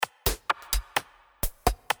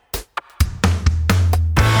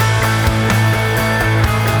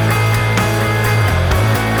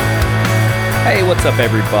What's up,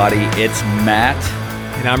 everybody? It's Matt.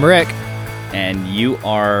 And I'm Rick. And you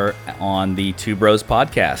are on the Two Bros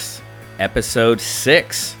Podcast, episode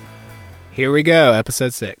 6. Here we go,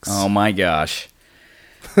 episode 6. Oh my gosh.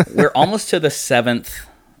 We're almost to the 7th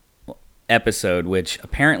episode, which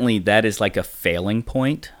apparently that is like a failing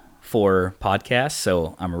point for podcasts.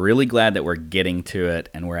 So I'm really glad that we're getting to it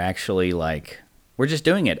and we're actually we're just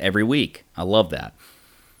doing it every week. I love that.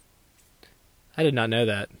 I did not know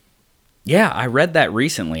that. Yeah, I read that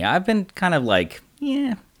recently. I've been kind of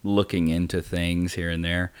looking into things here and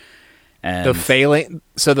there. And The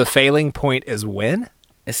failing point is when?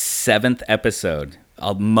 a 7th episode.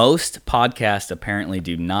 Most podcasts apparently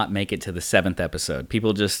do not make it to the 7th episode.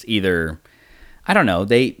 People just either, I don't know,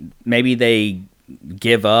 they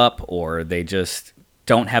give up or they just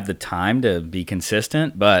don't have the time to be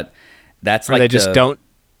consistent. But that's Or they just don't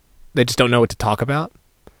know what to talk about?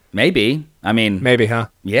 Maybe. I mean, Maybe, huh?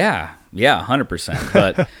 Yeah, 100%.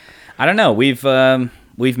 But I don't know.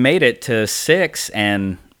 We've made it to 6,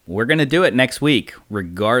 and we're gonna do it next week.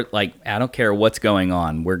 I don't care what's going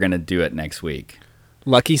on. We're gonna do it next week.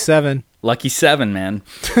 Lucky 7. Lucky 7, man.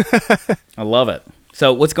 I love it.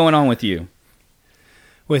 So, what's going on with you?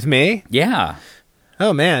 With me? Yeah,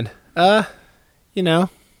 Oh, man. The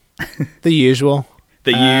usual.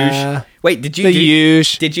 the huge. Wait, did you The do,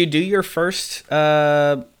 huge. Did you do your first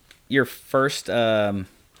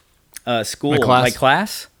school My class?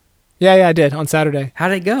 class? Yeah, I did on Saturday. How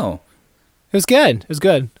did it go? It was good.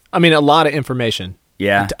 I mean, a lot of information.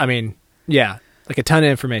 Yeah. I mean, yeah, like a ton of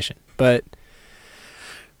information, but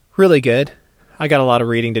really good. I got a lot of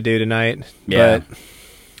reading to do tonight. Yeah. But,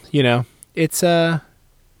 it's a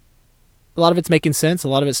lot of it's making sense. A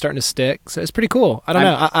lot of it's starting to stick. So it's pretty cool. I don't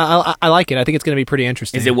know. I like it. I think it's going to be pretty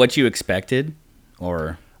interesting. Is it what you expected,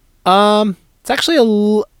 or? It's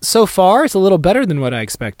actually so far it's a little better than what I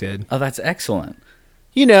expected. Oh, that's excellent.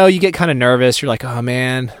 You get kind of nervous. You're like, oh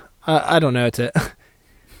man, I don't know. It's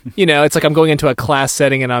like I'm going into a class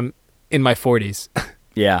setting and I'm in my 40s.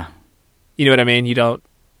 Yeah. You know what I mean? You don't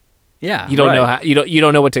Yeah. know how you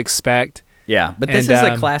don't know what to expect. Yeah, but this And,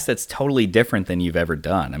 is a class that's totally different than you've ever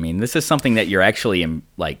done. I mean, this is something that you're actually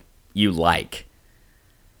you like.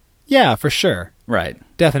 Yeah, for sure. Right.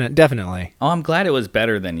 Definitely. Oh, I'm glad it was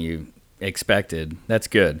better than you expected. That's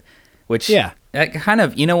good. Which Yeah. that kind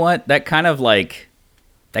of, you know what? That kind of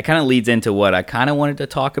leads into what I kind of wanted to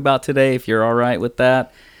talk about today, if you're all right with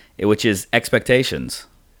that, which is expectations.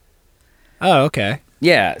 Oh, okay.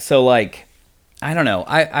 Yeah, so I don't know.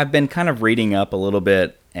 I've been kind of reading up a little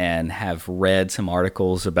bit and have read some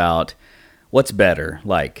articles about what's better.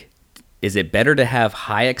 Is it better to have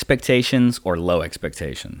high expectations or low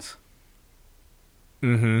expectations?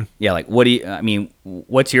 Mm-hmm. Yeah,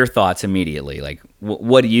 what's your thoughts immediately?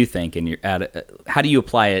 What do you think? How do you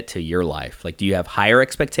apply it to your life? Do you have higher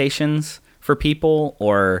expectations for people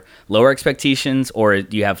or lower expectations, or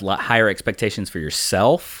do you have higher expectations for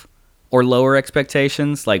yourself or lower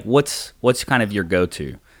expectations? What's kind of your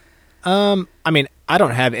go-to? I mean, I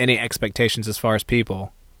don't have any expectations as far as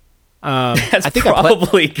people. That's I think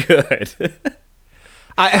probably good.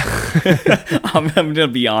 I I'm going to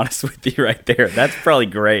be honest with you right there. That's probably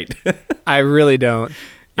great. I really don't.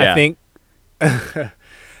 Yeah.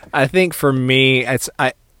 I think for me,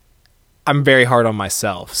 I'm very hard on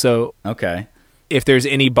myself. So Okay. if there's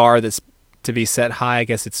any bar that's to be set high, I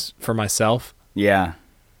guess it's for myself. Yeah.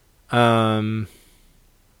 Huh.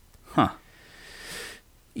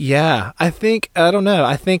 Yeah, I don't know.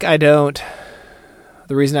 I think I don't.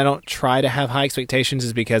 The reason I don't try to have high expectations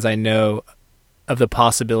is because I know of the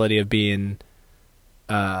possibility of being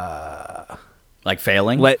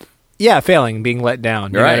Failing? failing, being let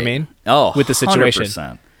down. You know what I mean? Oh, with the situation.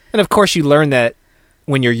 100%. And of course, you learn that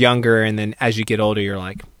when you're younger, and then as you get older, you're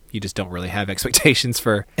like, you just don't really have expectations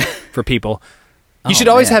for people. You should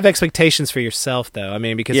always have expectations for yourself, though. I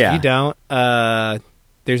mean, because if you don't,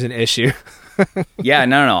 there's an issue. Yeah,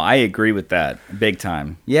 no, I agree with that big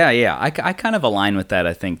time. Yeah, I kind of align with that,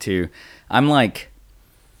 I think, too. I'm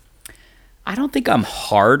I don't think I'm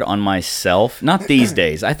hard on myself. Not these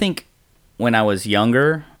days. I think when I was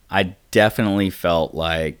younger, I definitely felt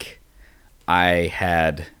like I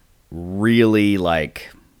had really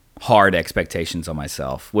hard expectations on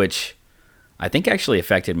myself, which I think actually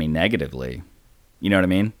affected me negatively. You know what I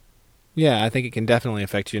mean? Yeah, I think it can definitely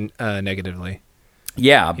affect you negatively.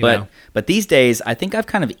 Yeah, but these days I think I've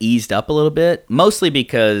kind of eased up a little bit, mostly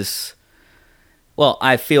because, well,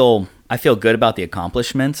 I feel good about the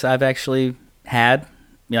accomplishments I've actually had.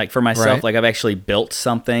 For myself, Right. I've actually built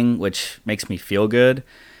something which makes me feel good,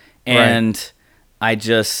 and I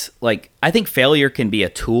just I think failure can be a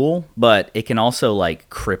tool, but it can also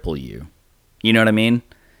cripple you. You know what I mean?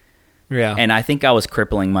 Yeah. And I think I was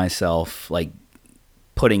crippling myself, like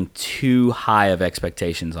putting too high of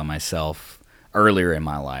expectations on myself earlier in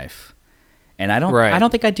my life. And I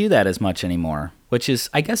don't think I do that as much anymore, which is,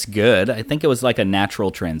 I guess, good. I think it was like a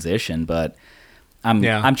natural transition, but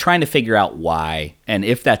I'm trying to figure out why and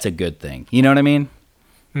if that's a good thing. You know what I mean?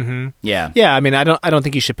 Mm-hmm. Yeah. Yeah. I mean, I don't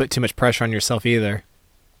think you should put too much pressure on yourself either.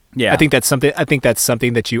 Yeah. I think that's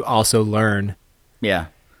something that you also learn. Yeah.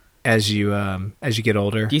 As you get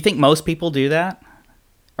older. Do you think most people do that?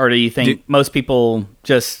 Or do you think most people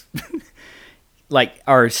just like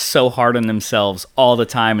are so hard on themselves all the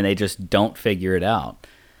time and they just don't figure it out?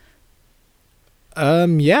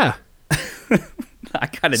 Yeah. I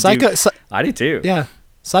kind of do. I do too. Yeah.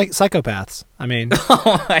 Psychopaths. I mean.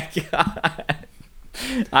 Oh my God.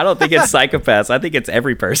 I don't think it's psychopaths. I think it's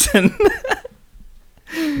every person.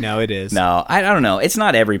 No, it is. No, I don't know. It's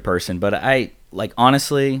not every person, but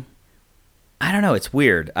honestly, I don't know. It's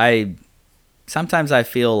weird. Sometimes I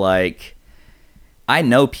feel like I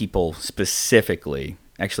know people specifically,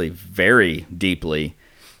 actually very deeply,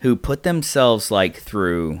 who put themselves like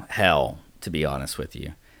through hell, to be honest with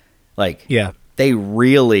you. Like, yeah, they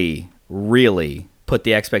really, really put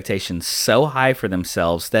the expectations so high for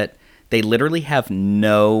themselves that they literally have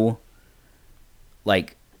no,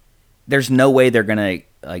 like, there's no way they're going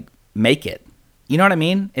to like make it. You know what I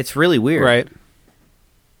mean? It's really weird. Right.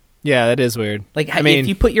 Yeah, that is weird. Like, I mean, if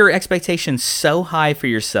you put your expectations so high for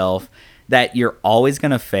yourself that you're always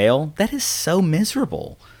going to fail, that is so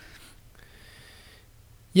miserable.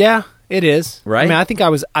 Yeah, it is. Right? I mean, I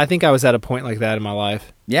think I was at a point like that in my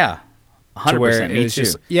life. Yeah. 100%. Me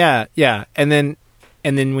too. Yeah. And then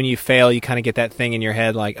when you fail, you kind of get that thing in your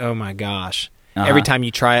head like, oh my gosh. Uh-huh. Every time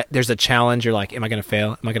you try it, there's a challenge. You're like, am I going to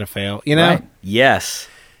fail? Am I going to fail? You know? Right. Yes.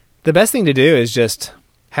 The best thing to do is just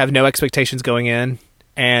have no expectations going in.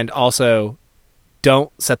 And also,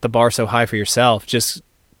 don't set the bar so high for yourself. Just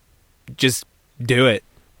do it.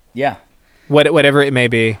 Yeah. Whatever it may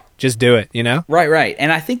be, just do it, you know? Right.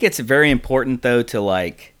 And I think it's very important, though,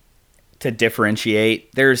 to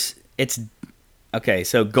differentiate. Okay,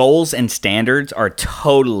 so goals and standards are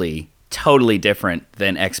totally, totally different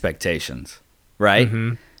than expectations, right?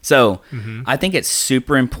 Mm-hmm. So I think it's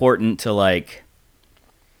super important to, like,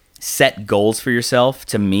 set goals for yourself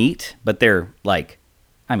to meet, but they're, like,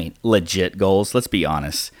 legit goals. Let's be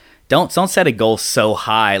honest. Don't set a goal so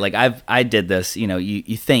high. Like I did this, you know,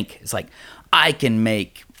 you think it's like I can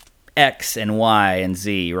make X and Y and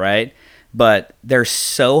Z, right? But they're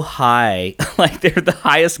so high, like they're the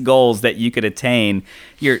highest goals that you could attain.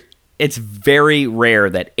 It's very rare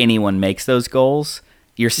that anyone makes those goals.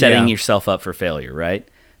 You're setting yourself up for failure, right?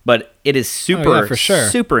 But it is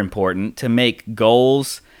super important to make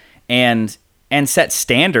goals and set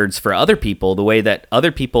standards for other people, the way that other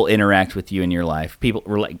people interact with you in your life.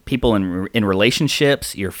 People in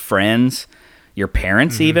relationships, your friends, your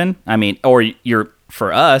parents, even. I mean, or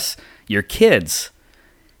for us, your kids.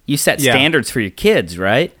 You set standards for your kids,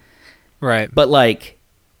 right? Right. But like,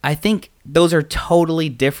 I think those are totally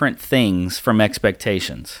different things from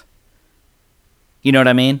expectations. You know what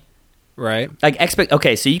I mean? Right. Like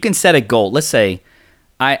okay, so you can set a goal. Let's say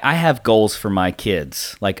I have goals for my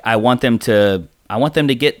kids. Like I want them to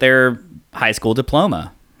get their high school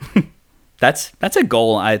diploma. That's a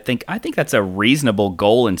goal. I think that's a reasonable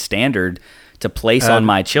goal and standard to place on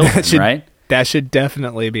my children, right? That should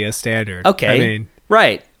definitely be a standard. Okay. I mean,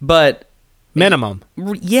 right. But minimum.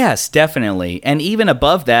 Yes, definitely. And even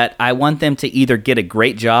above that, I want them to either get a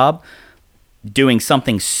great job doing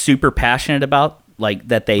something super passionate about, like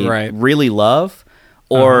that they really love,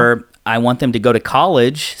 or I want them to go to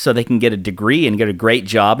college so they can get a degree and get a great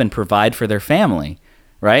job and provide for their family,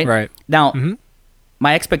 right? Right. Now,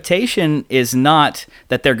 my expectation is not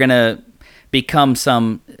that they're going to become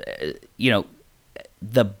some,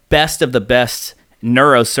 the best of the best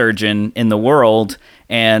neurosurgeon in the world,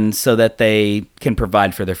 and so that they can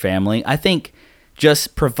provide for their family. I think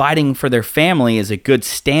just providing for their family is a good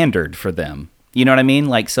standard for them. You know what I mean?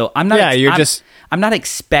 Like, so I'm not. Yeah, I'm not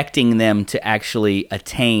expecting them to actually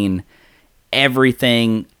attain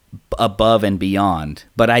everything above and beyond,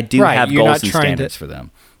 but I do have goals and standards for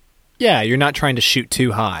them. Yeah, you're not trying to shoot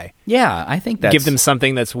too high. Yeah, I think that's... Give them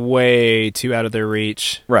something that's way too out of their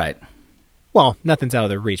reach. Right. Well, nothing's out of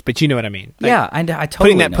their reach, but you know what I mean. Like, yeah, I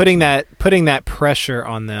totally know. Putting that pressure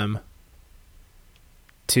on them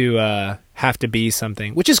to have to be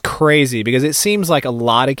something, which is crazy because it seems like a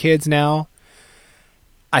lot of kids now.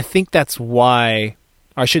 I think that's why,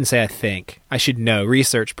 or I shouldn't say I think, I should know,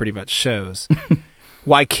 research pretty much shows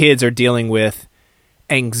why kids are dealing with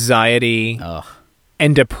anxiety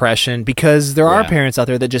and depression, because there are parents out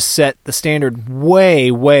there that just set the standard way,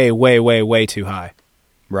 way, way, way, way too high.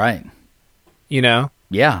 Right. You know?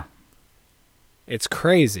 Yeah. It's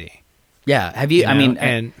crazy. Yeah. Have you,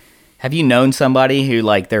 have you known somebody who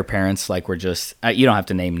like their parents like were just, you don't have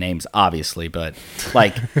to name names obviously, but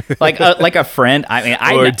like a friend,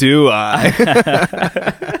 do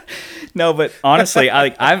I? No, but honestly,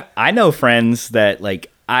 I know friends that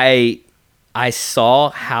like I saw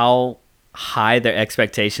how high their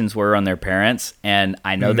expectations were on their parents, and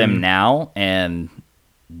I know them now, and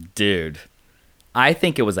dude, I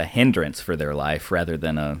think it was a hindrance for their life rather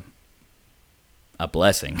than a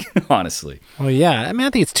blessing, honestly. Well, yeah. I mean, I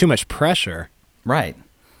think it's too much pressure. Right.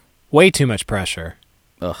 Way too much pressure.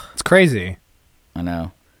 Ugh. It's crazy. I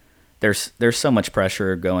know. There's so much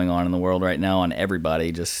pressure going on in the world right now on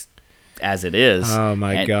everybody, just as it is. Oh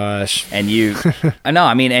my gosh. And you, I know.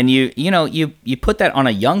 I mean, and you put that on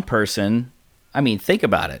a young person. I mean, think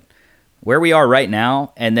about it. Where we are right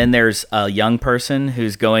now, and then there's a young person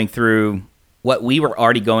who's going through what we were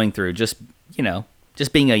already going through. Just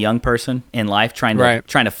being a young person in life, trying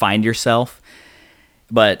to find yourself.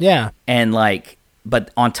 But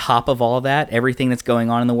but on top of all of that, everything that's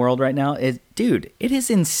going on in the world right now it is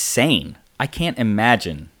insane. I can't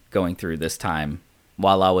imagine going through this time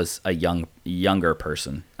while I was a younger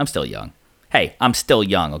person. I'm still young. Hey, I'm still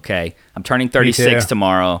young, okay? I'm turning 36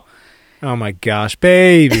 tomorrow. Oh my gosh,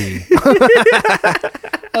 baby.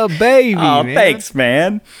 A baby, oh, man. Thanks,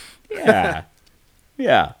 man. Yeah.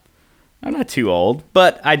 Yeah. I'm not too old,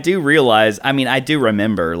 but I do realize, I do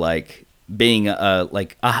remember like being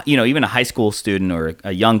even a high school student or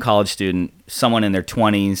a young college student, someone in their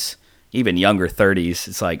 20s, even younger 30s.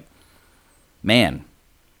 It's like, man,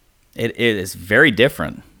 it is very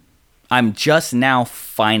different. I'm just now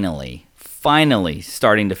finally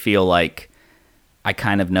starting to feel like I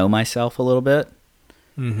kind of know myself a little bit.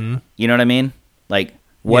 Mm-hmm. You know what I mean? Like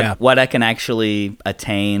what I can actually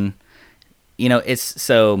attain. You know, it's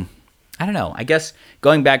so, I don't know. I guess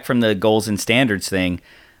going back from the goals and standards thing,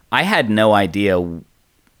 I had no idea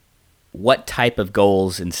what type of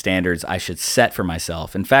goals and standards I should set for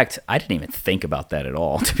myself. In fact, I didn't even think about that at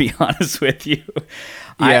all, to be honest with you.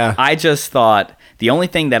 Yeah. I just thought, the only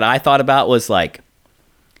thing that I thought about was like,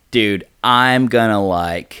 dude, I'm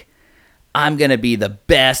gonna be the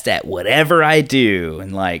best at whatever I do.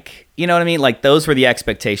 And like, you know what I mean? Like those were the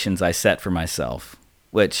expectations I set for myself,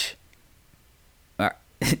 which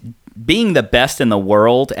being the best in the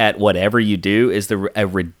world at whatever you do is a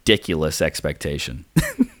ridiculous expectation.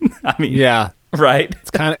 I mean, yeah, right?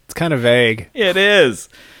 It's kind of vague. It is.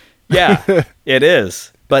 Yeah, it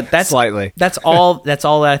is. But that's slightly. That's all that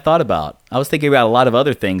I thought about. I was thinking about a lot of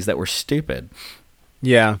other things that were stupid.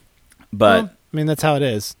 Yeah. But well, I mean, that's how it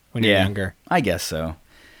is when you're younger. I guess so.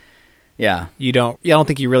 Yeah. I don't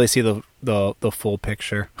think you really see the full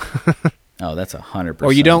picture. Oh, that's 100%.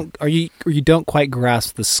 Or you don't quite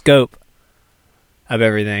grasp the scope of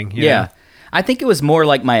everything. You know? I think it was more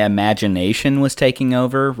like my imagination was taking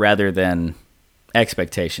over rather than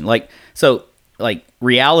expectation. Like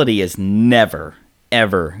reality is never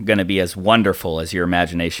ever going to be as wonderful as your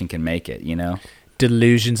imagination can make it, you know?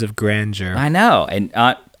 Delusions of grandeur. I know. And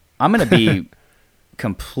I'm going to be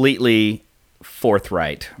completely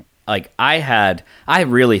forthright. Like I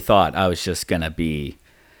really thought I was just going to be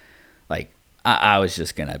like, I was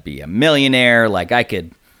just going to be a millionaire. Like I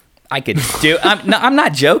could do, I'm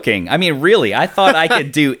not joking. I mean, really, I thought I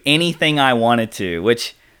could do anything I wanted to,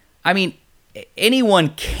 which, I mean, anyone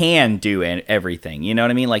can do everything. You know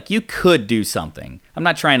what I mean? Like you could do something. I'm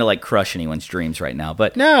not trying to like crush anyone's dreams right now,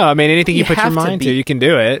 but no, I mean, anything you put your mind to, you can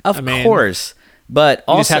do it. Of course. But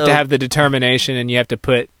also, you just have to have the determination, and you have to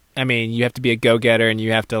be a go-getter, and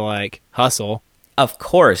you have to like hustle. Of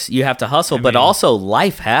course, you have to hustle, but also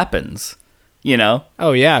life happens, you know?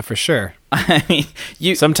 Oh yeah, for sure. I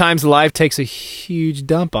mean, sometimes life takes a huge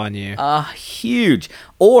dump on you. Huge.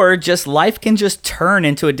 Or just life can just turn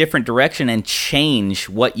into a different direction and change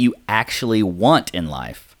what you actually want in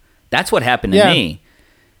life. That's what happened to me.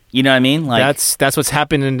 You know what I mean? Like that's what's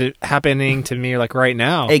happening to me like right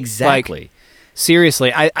now. Exactly. Like,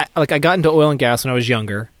 seriously, I got into oil and gas when I was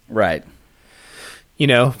younger. Right. You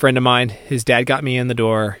know, a friend of mine, his dad got me in the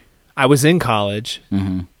door. I was in college.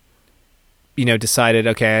 Mm-hmm. You know, decided,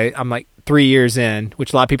 okay, I'm like 3 years in,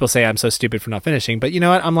 which a lot of people say I'm so stupid for not finishing. But you know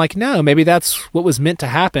what? I'm like, no, maybe that's what was meant to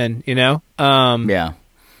happen, you know? Yeah.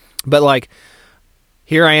 But like,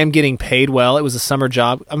 here I am getting paid well. It was a summer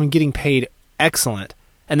job. I'm getting paid excellent.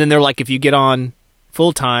 And then they're like, if you get on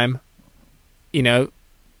full time, you know,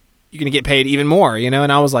 you're going to get paid even more, you know?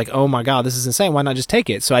 And I was like, oh my God, this is insane. Why not just take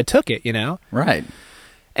it? So I took it, you know? Right.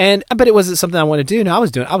 But it wasn't something I wanted to do. No,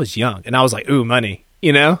 I was young, and I was like, ooh, money,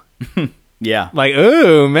 you know? Yeah. Like,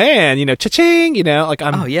 ooh, man, you know, cha-ching, you know? Like,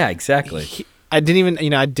 Oh, yeah, exactly. I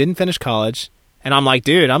didn't finish college, and I'm like,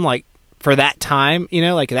 dude, for that time, you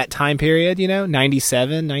know, like that time period, you know,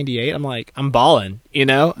 97, 98, I'm like, I'm balling, you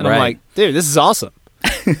know? And I'm like, dude, this is awesome.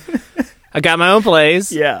 I got my own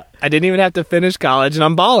place. Yeah. I didn't even have to finish college, and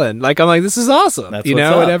I'm balling. Like, I'm like, this is awesome. That's you what's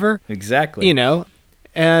know, up. whatever. Exactly. You know,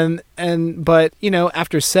 but, you know,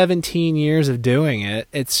 after 17 years of doing it,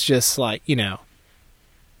 it's just like, you know,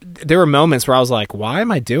 there were moments where I was like, why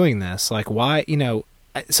am I doing this? Like, why, you know,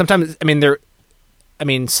 sometimes,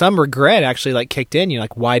 some regret actually like kicked in. You're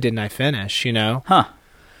like, why didn't I finish, you know? Huh.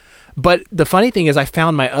 But the funny thing is I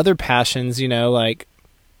found my other passions, you know, like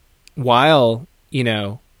while, you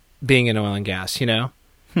know, being in oil and gas, you know?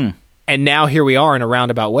 And now here we are in a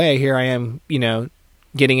roundabout way. Here I am, you know,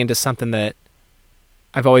 getting into something that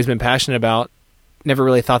I've always been passionate about. Never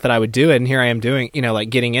really thought that I would do it. And here I am doing, you know, like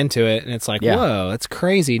getting into it. And it's like, whoa, that's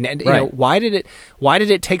crazy. You know, why did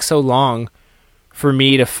it take so long for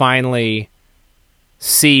me to finally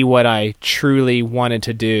see what I truly wanted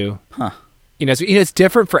to do? Huh. You know, it's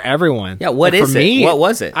different for everyone. Yeah. What like is for me, it? What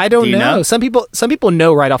was it? I don't Do you know. Some people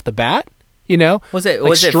know right off the bat, you know, was it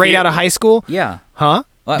straight fear? out of high school? Yeah. Huh?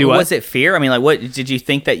 Was it fear? I mean, like, what did you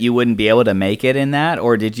think that you wouldn't be able to make it in that,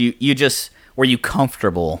 or did you just were you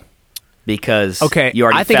comfortable because you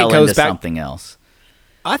already fell into something else?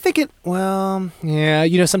 I think yeah,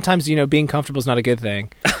 you know, sometimes, you know, being comfortable is not a good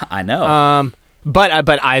thing. I know.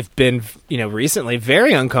 But I've been, you know, recently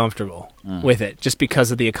very uncomfortable with it just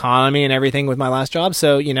because of the economy and everything with my last job.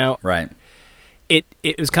 So, you know,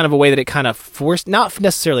 it was kind of a way that it kind of forced, not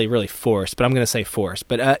necessarily really forced, but I'm going to say forced.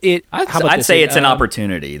 But I'd say it's an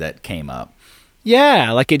opportunity that came up.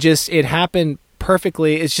 Yeah, like it happened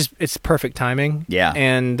perfectly. It's perfect timing. Yeah.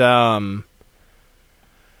 And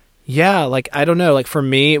yeah, like I don't know, like for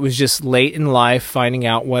me it was just late in life finding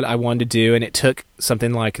out what I wanted to do, and it took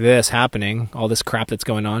something like this happening, all this crap that's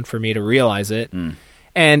going on, for me to realize it.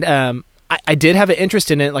 And I did have an interest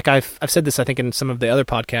in it. Like I've said this, I think, in some of the other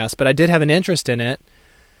podcasts, but I did have an interest in it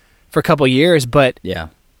for a couple of years. But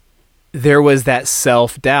there was that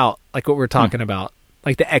self-doubt, like what we're talking about,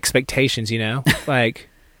 like the expectations, you know, like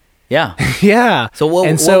yeah. So what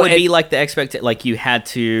would be like the expectation? Like you had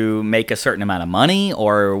to make a certain amount of money,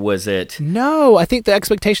 or was it? No, I think the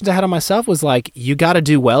expectations I had on myself was like, you got to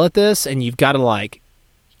do well at this, and you've got to like,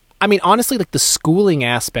 I mean, honestly, like the schooling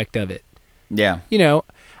aspect of it. Yeah. You know.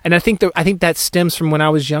 And I think that stems from when I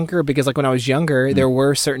was younger, because like when I was younger, there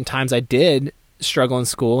were certain times I did struggle in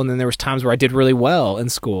school, and then there was times where I did really well in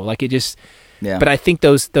school. Like it just, but I think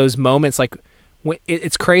those moments, like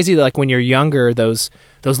it's crazy that like when you're younger, those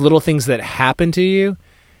little things that happen to you,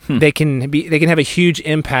 they can have a huge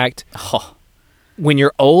impact when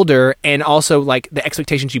you're older, and also like the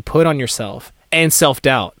expectations you put on yourself and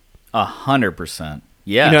self-doubt. 100%.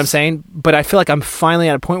 Yes. You know what I'm saying? But I feel like I'm finally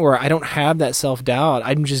at a point where I don't have that self-doubt.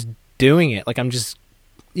 I'm just doing it. Like I'm just,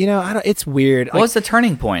 you know, it's weird. What was the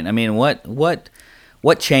turning point? I mean, what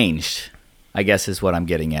changed, I guess, is what I'm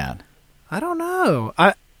getting at. I don't know.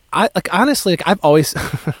 I like, honestly, like I've always.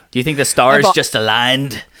 Do you think the stars just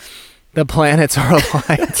aligned? The planets are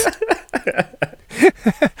aligned.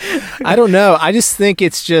 I don't know. I just think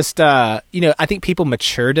it's just, you know, I think people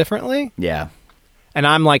mature differently. Yeah. And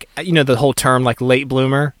I'm like, you know, the whole term like late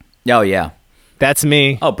bloomer. Oh, yeah. That's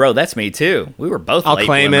me. Oh, bro, that's me too. We were both I'll late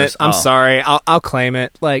claim bloomers. it. I'm sorry. I'll claim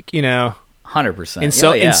it. Like, you know. 100%. In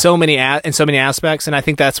so many aspects. And I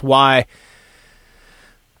think that's why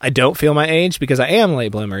I don't feel my age, because I am a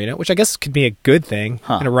late bloomer, you know, which I guess could be a good thing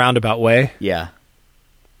in a roundabout way. Yeah.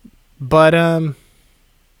 But,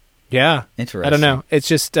 yeah. Interesting. I don't know. It's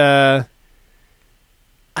just, I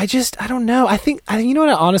don't know. I think, you know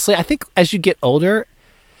what, honestly, I think as you get older,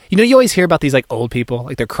 you know, you always hear about these like old people,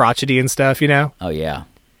 like they're crotchety and stuff, you know? Oh, yeah.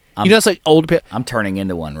 You know, it's like old people. I'm turning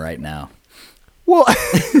into one right now. Well,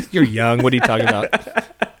 you're young. What are you talking about?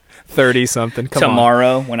 30-something.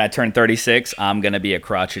 Tomorrow, when I turn 36, I'm going to be a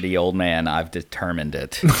crotchety old man. I've determined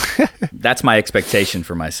it. That's my expectation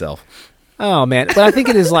for myself. Oh, man. But I think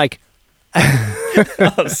it is like...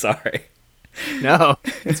 Oh, sorry. No,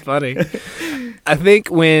 it's funny. I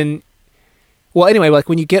think anyway, like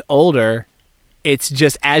when you get older, it's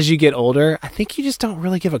just as you get older, I think you just don't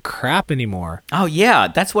really give a crap anymore. Oh, yeah.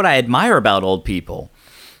 That's what I admire about old people.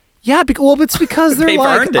 Yeah, it's because they're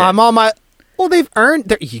like, earned it. I'm on my... Well, they've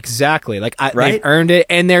earned... Exactly. Like, right? They've earned it,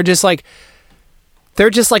 and they're just like,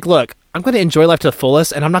 look, I'm going to enjoy life to the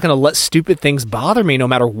fullest, and I'm not going to let stupid things bother me no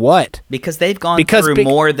matter what. Because they've gone through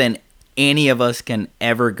more than any of us can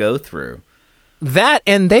ever go through. that,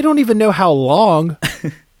 and they don't even know how long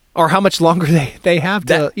or how much longer they have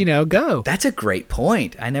to, go. That's a great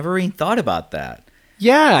point. I never even thought about that.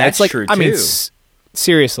 Yeah, That's it's like, true, I mean, too.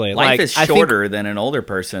 seriously, Life like, is I think- shorter than an older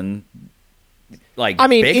person, like, I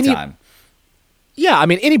mean, big time. Yeah, I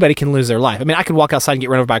mean, anybody can lose their life. I mean, I could walk outside and get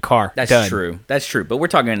run over by a car. That's Done. true. That's true. But we're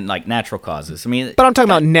talking like natural causes. I mean, But I'm talking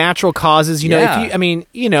about natural causes. Yeah. If you, I mean,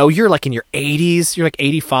 you're like in your 80s, you're like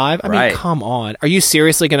 85. I Right. mean, come on. Are you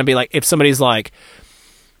seriously going to be like, if somebody's like,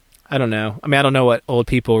 I don't know. I mean, I don't know what old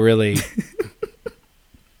people really.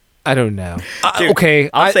 I don't know. dude, Okay,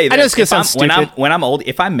 I'll say this. I know it's gonna sound stupid. When I'm old,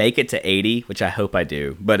 if I make it to 80, which I hope I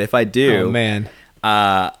do, but if I do, Oh man.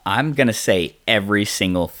 I'm gonna say every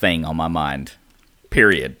single thing on my mind.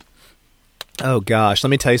 Period. Oh gosh, let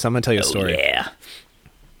me tell you something. I'm gonna tell you a story. Yeah.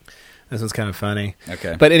 This one's kind of funny.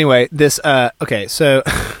 Okay. But anyway, this okay, so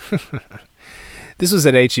this was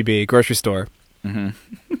at HEB, grocery store.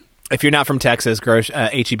 Mm-hmm. If you're not from Texas,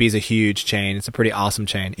 HEB is a huge chain. It's a pretty awesome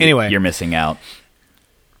chain. Anyway, You're missing out.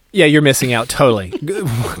 yeah, you're missing out totally.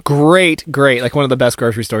 Great, like one of the best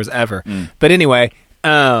grocery stores ever. But anyway,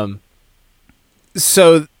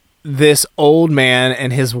 so this old man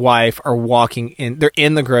and his wife are walking in. They're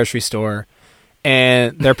in the grocery store,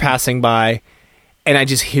 and they're passing by, and I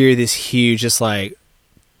just hear this huge, just like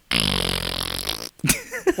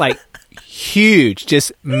huge,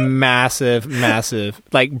 just massive,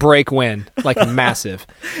 like break wind, like massive.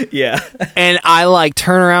 Yeah. And I like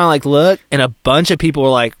turn around, like look, and a bunch of people were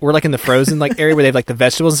like, we're like in the frozen like area where they have like the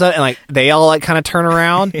vegetables and stuff, and like they all like kind of turn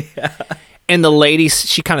around. Yeah. And the lady,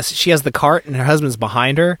 she has the cart, and her husband's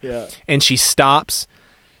behind her. Yeah. And she stops,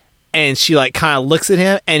 and she like kind of looks at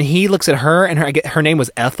him, and he looks at her, and her name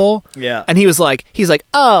was Ethel. Yeah. And he's like,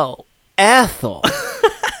 oh, Ethel.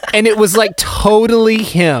 And it was like totally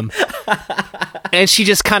him. And she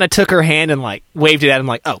just kind of took her hand and like waved it at him,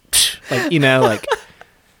 like, oh, psh, like like.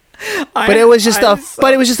 But it was just the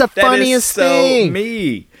funniest thing.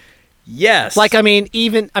 Me. Yes. Like I mean,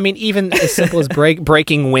 even as simple as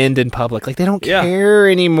breaking wind in public, like they don't Yeah. care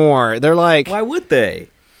anymore. They're like, Why would they?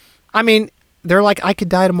 I mean, they're like, I could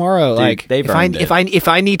die tomorrow. Dude, like they've earned it. if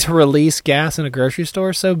I need to release gas in a grocery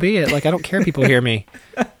store, so be it. Like I don't care if people hear me.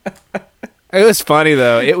 It was funny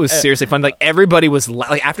though. It was seriously fun. Like everybody was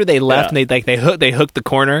like after they left, Yeah. and they hooked the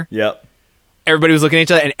corner. Yep. Everybody was looking at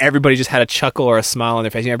each other, and everybody just had a chuckle or a smile on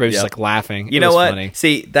their face. And everybody was just Yep. like laughing. You It know was what? Funny.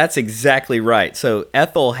 See, that's exactly right. So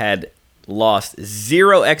Ethel had lost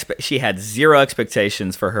she had zero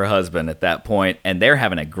expectations for her husband at that point, and they're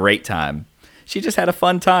having a great time. She just had a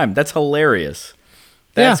fun time. That's hilarious.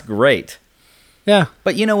 That's Yeah. great. Yeah.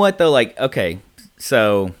 But you know what though? Like, okay,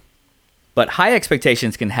 so, but high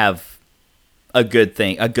expectations can have a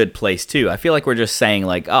good place too. I feel like we're just saying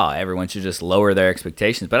like, oh, everyone should just lower their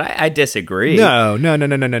expectations, but I disagree. No.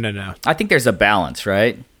 I think there's a balance,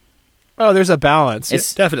 right? Oh, there's a balance.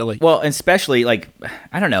 It's- Definitely. Well, especially like,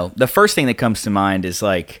 I don't know. The first thing that comes to mind is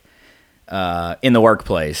like in the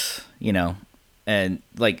workplace, and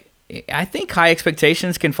like I think high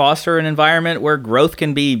expectations can foster an environment where growth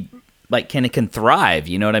can be like can thrive.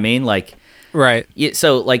 You know what I mean? Like, Right.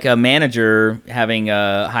 so like a manager having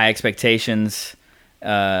high expectations,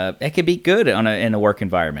 it could be good in a work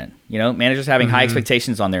environment. Managers having high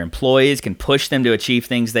expectations on their employees can push them to achieve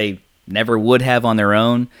things they never would have on their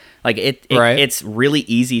own. Like Right. it's really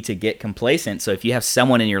easy to get complacent. So if you have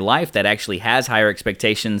someone in your life that actually has higher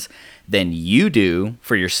expectations than you do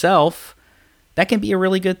for yourself, that can be a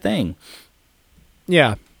really good thing.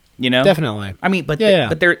 Yeah. Definitely. I mean, but Yeah.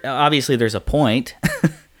 but there obviously there's a point.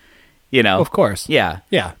 Of course. Yeah.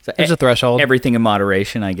 Yeah. So There's a threshold. Everything in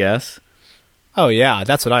moderation, I guess. Oh yeah,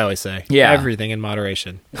 that's what I always say. Yeah. Everything in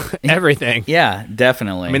moderation. Everything. Yeah,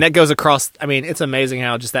 definitely. I mean, that goes across. I mean, it's amazing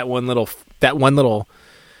how just that one little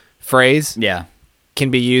phrase yeah.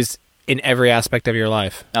 can be used in every aspect of your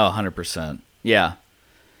life. Oh, 100%. Yeah,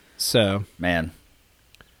 So, man.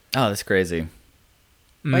 Oh, that's crazy.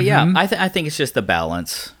 But yeah, I think it's just the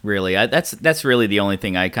balance, really. That's really the only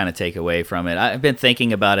thing I kind of take away from it. I've been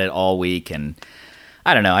thinking about it all week, and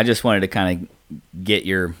I don't know. I just wanted to kind of get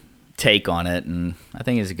your take on it, and I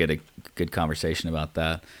think it's a good conversation about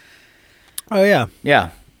that. oh yeah,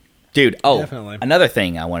 Yeah, dude. Oh, Definitely. another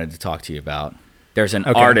thing I wanted to talk to you about. There's an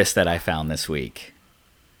Okay. artist that I found this week.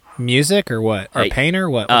 music or what? Or Hey, painter?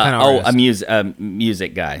 What kind of artist? a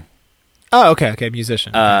music guy. Oh, okay,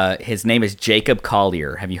 musician. His name is Jacob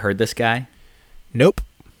Collier. Have you heard this guy? Nope.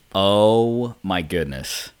 Oh my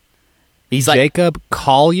goodness. He's like, Jacob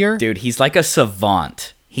Collier. dude, he's like a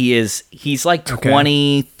savant. He's like Okay.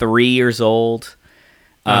 23 years old.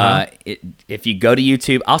 If you go to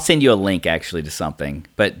YouTube, I'll send you a link actually to something.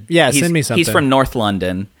 But Yeah, he's- send me He's something. from North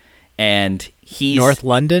London, and he's North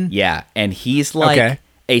London. Yeah, and he's like Okay.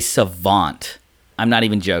 a savant. I'm not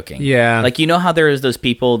even joking. Yeah. Like, you know how there is those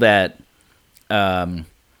people that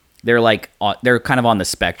they're like they're kind of on the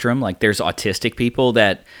spectrum. Like, there's autistic people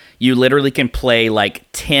that you literally can play like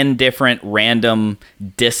 10 different random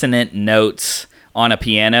dissonant notes on a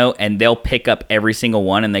piano and they'll pick up every single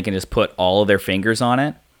one and they can just put all of their fingers on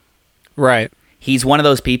it. Right. He's one of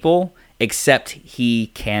those people, except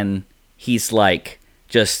he's like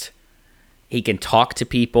just, he can talk to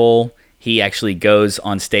people. He actually goes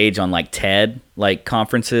on stage on like TED, like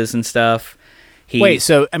conferences and stuff. Wait,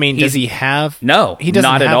 so I mean, does he have? No, he doesn't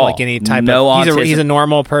not have at all. like any type No of. autism. He's a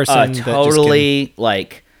normal person. that just Totally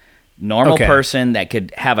like normal Okay. person that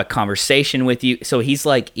could have a conversation with you. So he's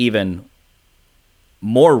like even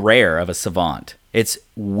more rare of a savant. It's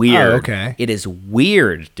weird. Oh, okay. It is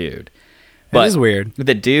weird, dude. It is weird.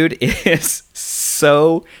 The dude is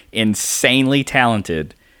so insanely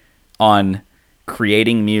talented on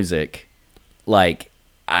creating music. Like,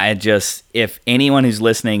 if anyone who's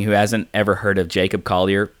listening who hasn't ever heard of Jacob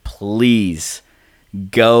Collier, please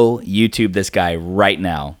go YouTube this guy right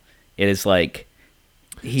now. It is like,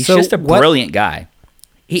 he's just a brilliant guy.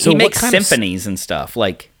 He makes symphonies and stuff.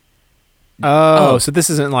 Like, so this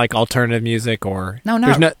isn't like alternative music or not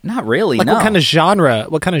really. Like, no. what kind of genre?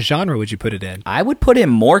 What kind of genre would you put it in? I would put him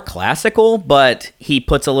more classical, but he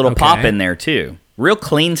puts a little pop in there too. Real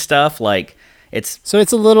clean stuff. Like, So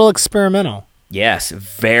it's a little experimental. Yes,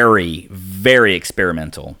 very, very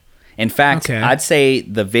experimental. In fact, Okay. I'd say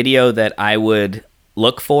the video that I would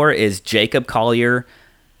look for is Jacob Collier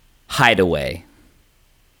Hideaway.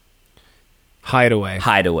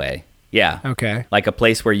 Hideaway. Yeah. Okay. Like a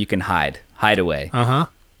place where you can hide. Hideaway. Uh-huh.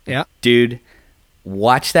 Yeah. Dude,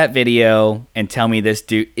 watch that video and tell me this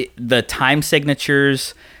dude, the time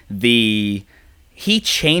signatures, he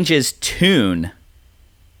changes tune.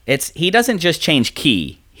 He doesn't just change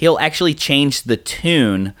key. He'll actually change the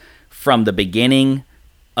tune from the beginning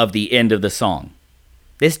of the end of the song.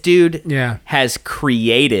 This dude has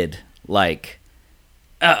created like,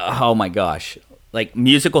 oh my gosh, like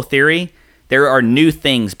musical theory. There are new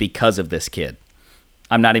things because of this kid.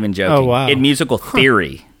 I'm not even joking. Oh, wow. In musical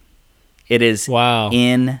theory, it is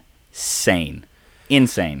insane.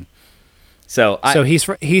 So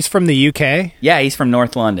he's from the UK? Yeah, he's from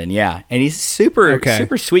North London. Yeah, and he's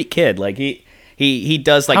super sweet kid. Like he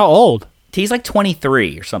does like, how old? He's like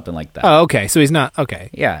 23 or something like that. Oh, okay. So he's not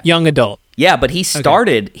Yeah, young adult. Yeah, but he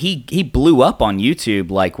started. He blew up on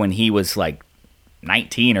YouTube like when he was like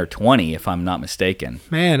 19 or 20, if I'm not mistaken.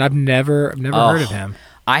 Man, I've never heard of him.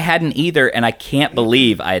 I hadn't either, and I can't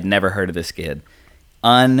believe I had never heard of this kid.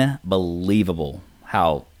 Unbelievable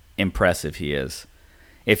how impressive he is.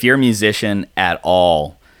 If you're a musician at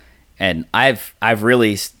all, and I've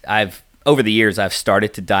over the years I've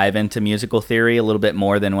started to dive into musical theory a little bit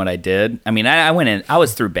more than what I did. I mean, I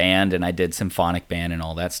was through band and I did symphonic band and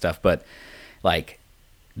all that stuff, but like,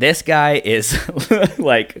 this guy is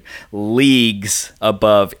like leagues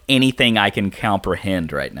above anything I can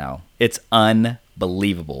comprehend right now. It's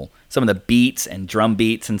unbelievable. Some of the beats and drum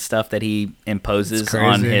beats and stuff that he imposes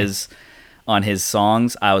on his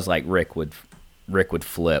songs, I was like, Rick would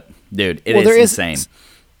flip. Dude, it is insane.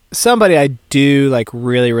 Somebody I do like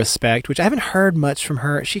really respect, which I haven't heard much from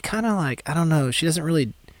her. She kind of like, I don't know, she doesn't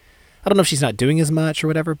really, I don't know if she's not doing as much or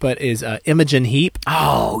whatever, but is Imogen Heap.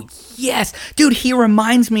 Oh, yes. Dude, he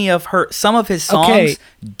reminds me of some of his songs. Okay.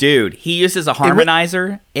 Dude, he uses a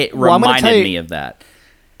harmonizer. It reminded me of that.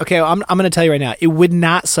 Okay, well, I'm going to tell you right now, it would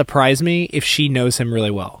not surprise me if she knows him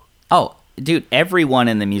really well. Oh, dude, everyone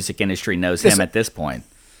in the music industry knows him at this point.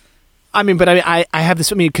 I mean, but I have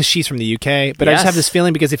this. I mean, because she's from the UK, but I just have this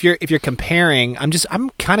feeling because if you're comparing, I'm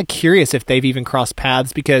kind of curious if they've even crossed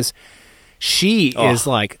paths because she is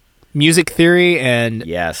like music theory and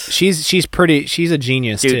she's a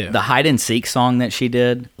genius too. The hide and seek song that she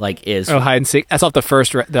did is hide and seek. That's off the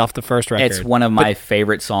first record. It's one of my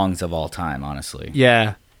favorite songs of all time, honestly.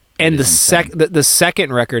 Yeah, and the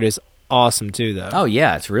second record is awesome too, though. Oh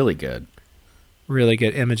yeah, it's really good. Really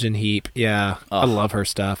good. Imogen Heap. Yeah. I love her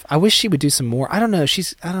stuff. I wish she would do some more. I don't know.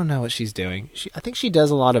 I don't know what she's doing. I think she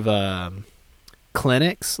does a lot of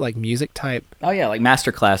clinics, like music type. Oh yeah, like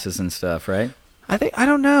master classes and stuff, right? I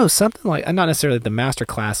don't know, something like, not necessarily the master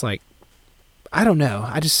class, like, I don't know.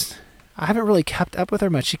 I haven't really kept up with her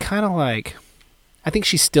much. She kind of like, I think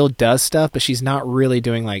she still does stuff, but she's not really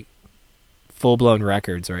doing like full-blown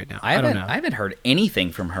records right now. I don't know. I haven't heard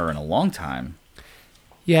anything from her in a long time.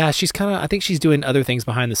 Yeah, she's kind of, I think she's doing other things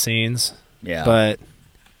behind the scenes. Yeah.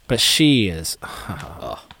 But she is.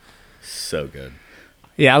 Oh, so good.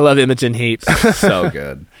 Yeah, I love Imogen Heap. So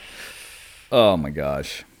good. Oh my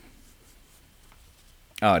gosh.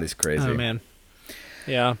 Oh, it is crazy. Oh man.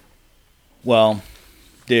 Yeah. Well,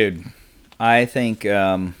 dude, I think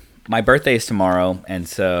my birthday is tomorrow, and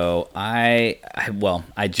so I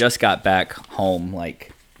just got back home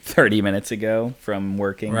like 30 minutes ago from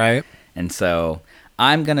working. Right. And so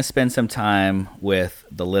I'm going to spend some time with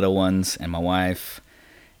the little ones and my wife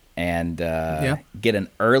and get an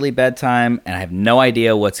early bedtime, and I have no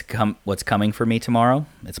idea what's coming for me tomorrow.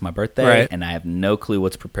 It's my birthday, right. And I have no clue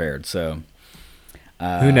what's prepared. So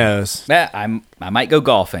who knows? I might go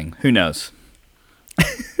golfing. Who knows?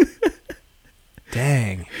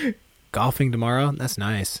 Dang. Golfing tomorrow? That's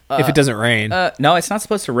nice. If it doesn't rain. No, it's not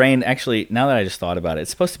supposed to rain. Actually, now that I just thought about it,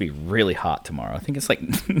 it's supposed to be really hot tomorrow. I think it's like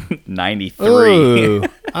 93. Ooh,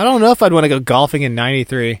 I don't know if I'd want to go golfing in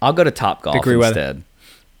 93. I'll go to Topgolf instead.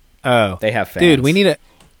 Oh. They have fans. Dude, we need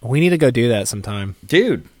to go do that sometime.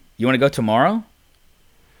 Dude, you want to go tomorrow?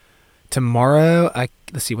 Tomorrow?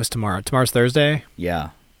 Let's see, what's tomorrow? Tomorrow's Thursday? Yeah.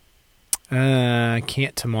 I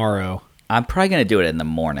can't tomorrow. I'm probably going to do it in the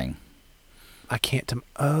morning. I can't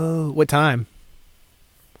what time?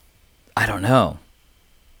 I don't know.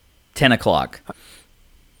 10 o'clock.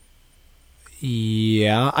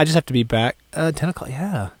 Yeah, I just have to be back. 10 o'clock,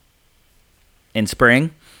 yeah. In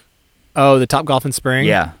spring? Oh, the Topgolf in spring?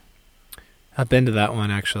 Yeah. I've been to that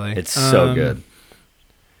one, actually. It's so good.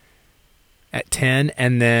 At 10,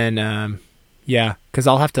 and then, yeah, because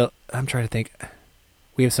I'm trying to think.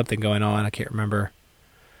 We have something going on. I can't remember.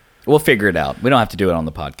 We'll figure it out. We don't have to do it on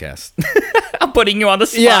the podcast. I'm putting you on the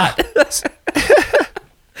spot. Yeah.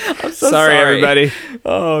 I'm so sorry, everybody.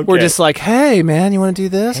 Oh, okay. We're just like, hey, man, you want to do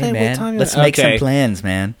this? Hey, man, what time let's make some plans,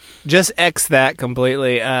 man. Just X that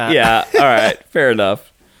completely. Yeah, all right. Fair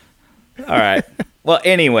enough. All right. Well,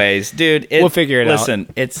 anyways, dude. We'll figure it out.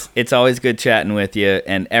 Listen, it's always good chatting with you.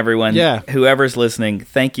 And everyone, whoever's listening,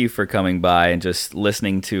 thank you for coming by and just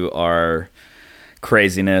listening to our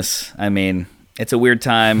craziness. I mean, it's a weird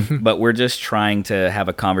time, but we're just trying to have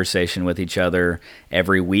a conversation with each other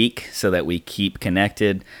every week so that we keep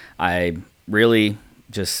connected. I really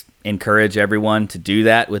just encourage everyone to do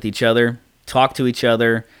that with each other, talk to each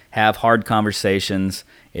other, have hard conversations.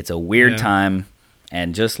 It's a weird time,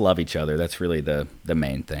 and just love each other. That's really the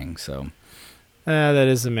main thing. So that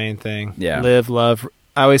is the main thing. Yeah. Live, love.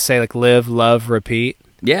 I always say, like, live, love, repeat.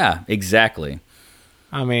 Yeah, exactly.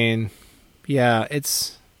 I mean, yeah,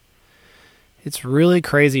 it's really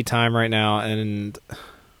crazy time right now, and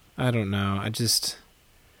I don't know.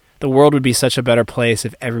 The world would be such a better place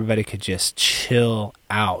if everybody could just chill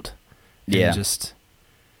out. And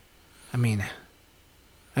I mean,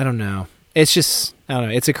 I don't know. It's just, I don't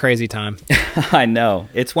know. It's a crazy time. I know.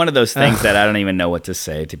 It's one of those things that I don't even know what to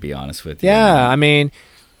say, to be honest with you. Yeah, I mean,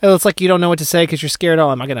 it's like you don't know what to say because you're scared.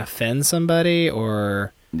 Oh, am I going to offend somebody?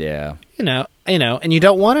 Or, yeah, you know, and you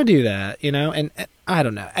don't want to do that, and I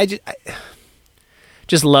don't know. I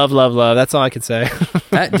just love, love, love. That's all I can say.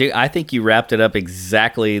 Dude, I think you wrapped it up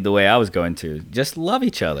exactly the way I was going to. Just love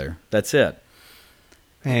each other. That's it.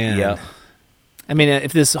 Man. Yep. I mean,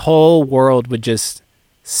 if this whole world would just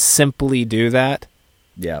simply do that.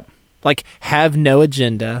 Yeah. Like, have no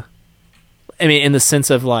agenda. I mean, in the sense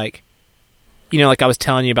of, like, like I was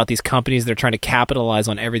telling you about these companies that are trying to capitalize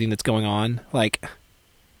on everything that's going on. Like,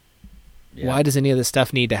 why does any of this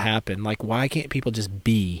stuff need to happen? Like, why can't people just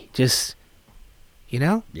be? Just,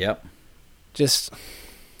 Yep. Just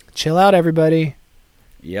chill out, everybody.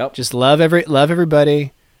 Yep. Just love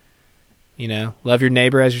everybody. Love your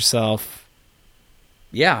neighbor as yourself.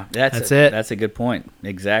 Yeah, that's it. That's a good point.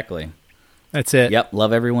 Exactly. That's it. Yep.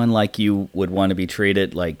 Love everyone like you would want to be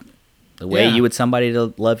treated, like the way you would somebody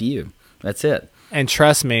to love you. That's it. And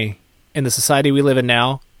trust me, in the society we live in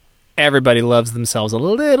now, everybody loves themselves a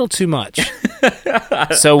little too much.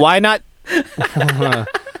 So why not?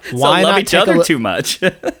 Why love each other too much?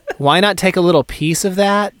 Why not take a little piece of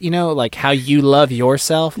that? Like how you love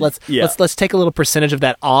yourself. Let's take a little percentage of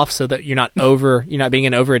that off, so that you're not being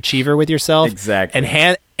an overachiever with yourself. Exactly.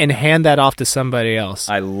 And hand that off to somebody else.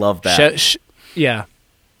 I love that. Yeah.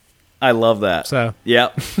 I love that. So,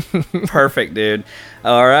 yep. Perfect, dude.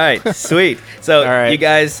 All right. Sweet. So, you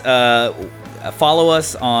guys follow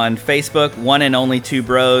us on Facebook, One and Only Two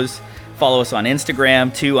Bros. Follow us on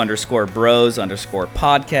Instagram,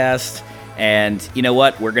 2_bros_podcast. And you know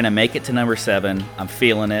what? We're going to make it to number 7. I'm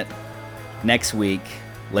feeling it. Next week,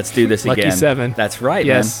 let's do this again. Lucky 7. That's right,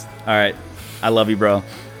 yes. man. All right. I love you, bro.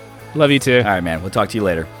 Love you too. All right, man. We'll talk to you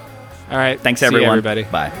later. All right. Thanks, See everyone. you, everybody.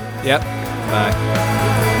 Bye. Yep. Bye.